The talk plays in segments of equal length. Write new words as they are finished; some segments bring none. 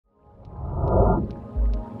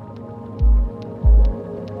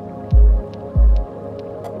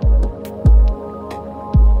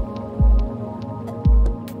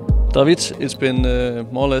David, it's been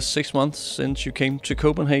more or less 6 months since you came to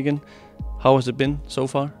Copenhagen. How has it been so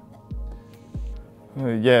far?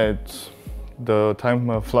 Yeah, the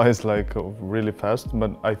time flies like really fast,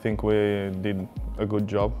 but I think we did a good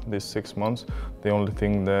job these 6 months. The only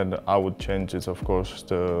thing that I would change is, of course,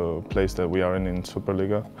 the place that we are in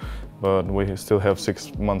Superliga. But we still have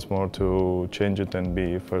 6 months more to change it and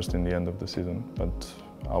be first in the end of the season. But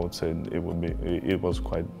I would say it was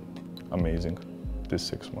quite amazing these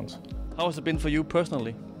 6 months. How has it been for you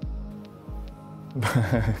personally?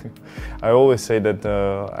 I always say that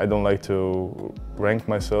I don't like to rank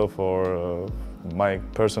myself or my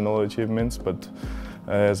personal achievements, but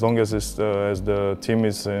as long as the team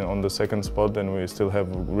is on the second spot and we still have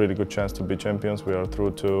a really good chance to be champions, we are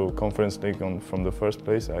through to Conference League from the first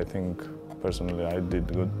place. I think personally I did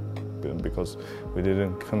good because we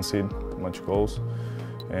didn't concede much goals.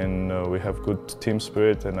 And we have good team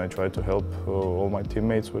spirit, and I try to help all my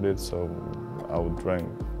teammates with it, so I would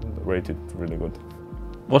rate it really good.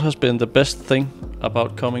 What has been the best thing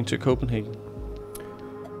about coming to Copenhagen?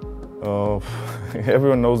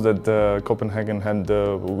 Everyone knows that Copenhagen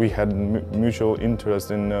we had mutual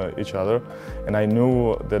interest in each other, and I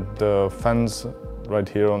knew that the fans right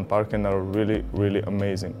here on Parken are really, really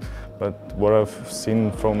amazing. But what I've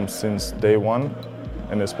seen since day one,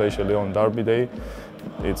 and especially on Derby Day,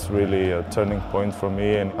 it's really a turning point for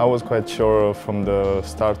me, and I was quite sure from the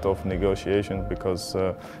start of negotiations because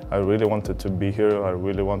I really wanted to be here. I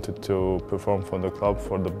really wanted to perform for the club,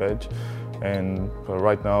 for the badge, and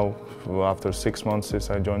right now, after 6 months since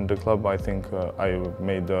I joined the club, I think I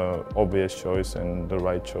made the obvious choice and the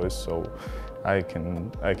right choice. So I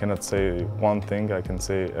cannot say one thing. I can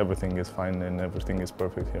say everything is fine and everything is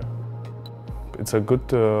perfect here. It's a good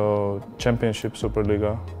championship,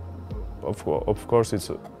 Superliga. Of course,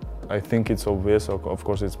 I think it's obvious. Of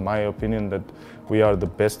course, it's my opinion that we are the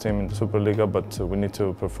best team in the Superliga, but we need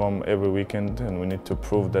to perform every weekend and we need to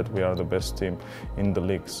prove that we are the best team in the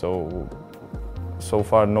league. So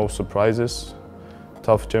far, no surprises.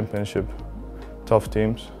 Tough championship, tough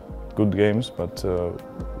teams, good games, but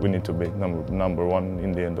we need to be number one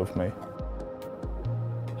in the end of May.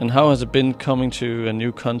 And how has it been coming to a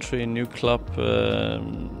new country, a new club,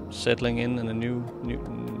 settling in a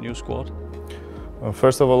new squad?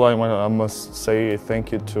 First of all, I must say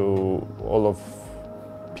thank you to all of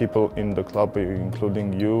people in the club,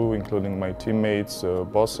 including you, including my teammates,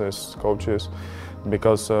 bosses, coaches,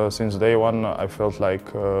 because since day one I felt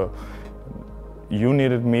like you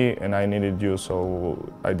needed me and I needed you,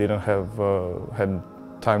 so I didn't have had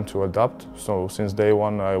time to adapt. So since day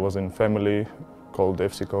one I was in family called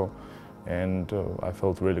FCK, and I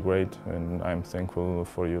felt really great, and I'm thankful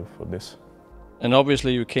for you for this. And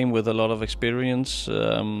obviously you came with a lot of experience.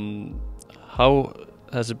 How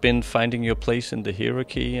has it been finding your place in the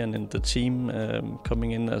hierarchy and in the team,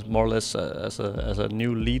 coming in as more or less as a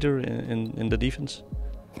new leader in the defense?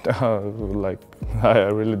 I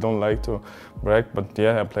really don't like to brag, but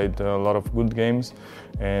yeah, I played a lot of good games,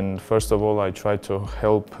 and first of all I tried to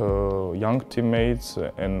help young teammates,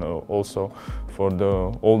 and also for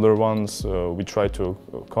the older ones we try to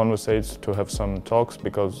conversate, to have some talks,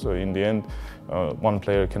 because in the end one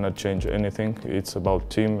player cannot change anything. It's about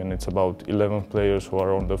team, and it's about 11 players who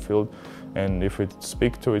are on the field, and if we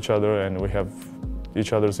speak to each other and we have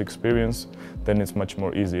each other's experience, then it's much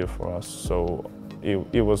more easier for us. So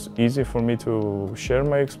it was easy for me to share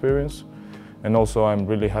my experience, and also I'm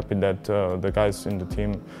really happy that the guys in the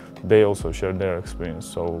team, they also share their experience.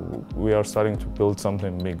 So we are starting to build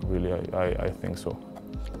something big, really, I think so.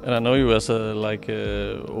 And I know you as a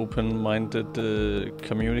open-minded,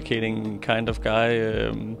 communicating kind of guy,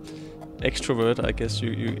 extrovert, I guess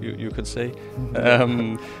you could say.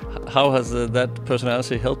 How has that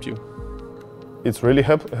personality helped you? It's really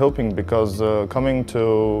helping because coming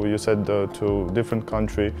to, you said, to different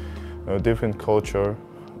country, different culture,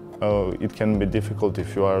 it can be difficult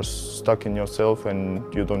if you are stuck in yourself and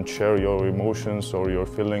you don't share your emotions or your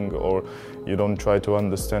feeling, or you don't try to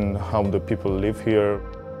understand how the people live here.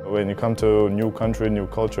 When you come to a new country, new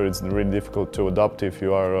culture, it's really difficult to adapt if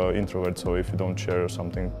you are an introvert, so if you don't share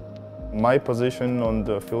something. My position on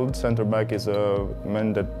the field, center back, is a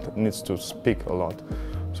man that needs to speak a lot.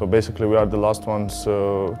 So basically we are the last ones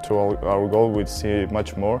to our goal. We see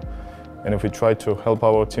much more, and if we try to help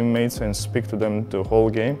our teammates and speak to them the whole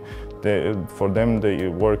game, for them the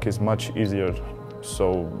work is much easier.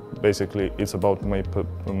 So basically it's about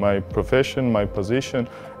my profession, my position,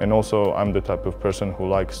 and also I'm the type of person who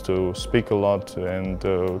likes to speak a lot and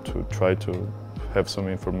to try to have some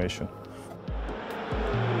information.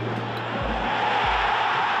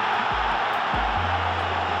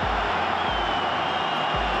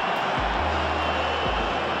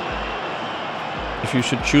 if you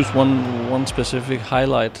should choose one specific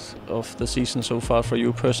highlight of the season so far for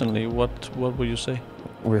you personally, what would you say?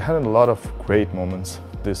 We had a lot of great moments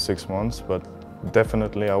these 6 months, but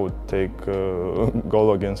definitely I would take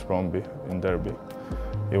goal against Brøndby in Derby.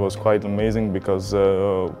 It was quite amazing because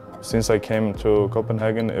since I came to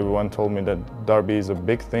Copenhagen, everyone told me that Derby is a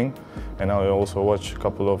big thing, and I also watched a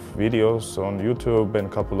couple of videos on YouTube and a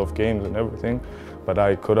couple of games and everything, but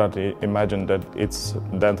I couldn't imagine that it's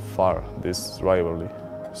that far, this rivalry.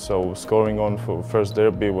 So scoring on for first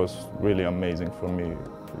Derby was really amazing for me.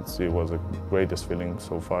 It was the greatest feeling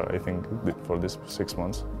so far, I think, for these 6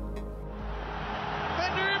 months.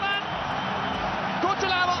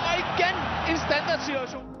 Khocholava og igen en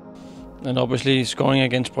standardsituation. And obviously, scoring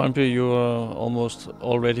against Brøndby, you are almost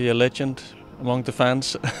already a legend among the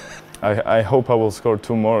fans. I hope I will score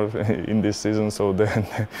 2 more in this season, so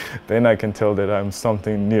then I can tell that I'm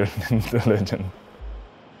something near the legend.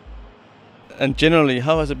 And generally,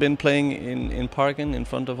 how has it been playing in Parken in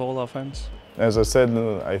front of all our fans? As I said,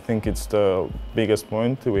 I think it's the biggest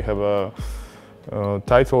point. We have a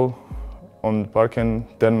title on Parken,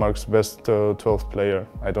 Denmark's best 12th player.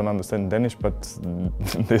 I don't understand Danish, but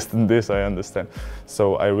this I understand.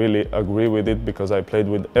 So I really agree with it because I played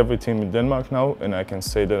with every team in Denmark now, and I can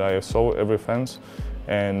say that I saw every fans,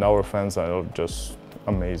 and our fans are just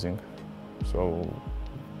amazing. So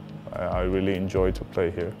I really enjoy to play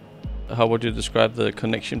here. How would you describe the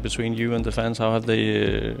connection between you and the fans? How has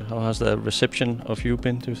the reception of you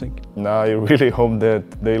been, do you think? I really hope that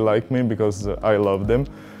they like me because I love them.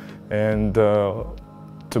 And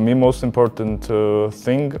to me, most important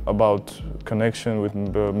thing about connection with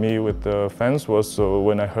me with the fans was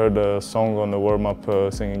when I heard a song on the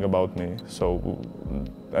warm-up singing about me. So,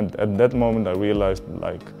 and at that moment, I realized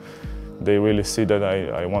like they really see that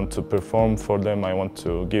I want to perform for them. I want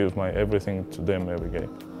to give my everything to them every game.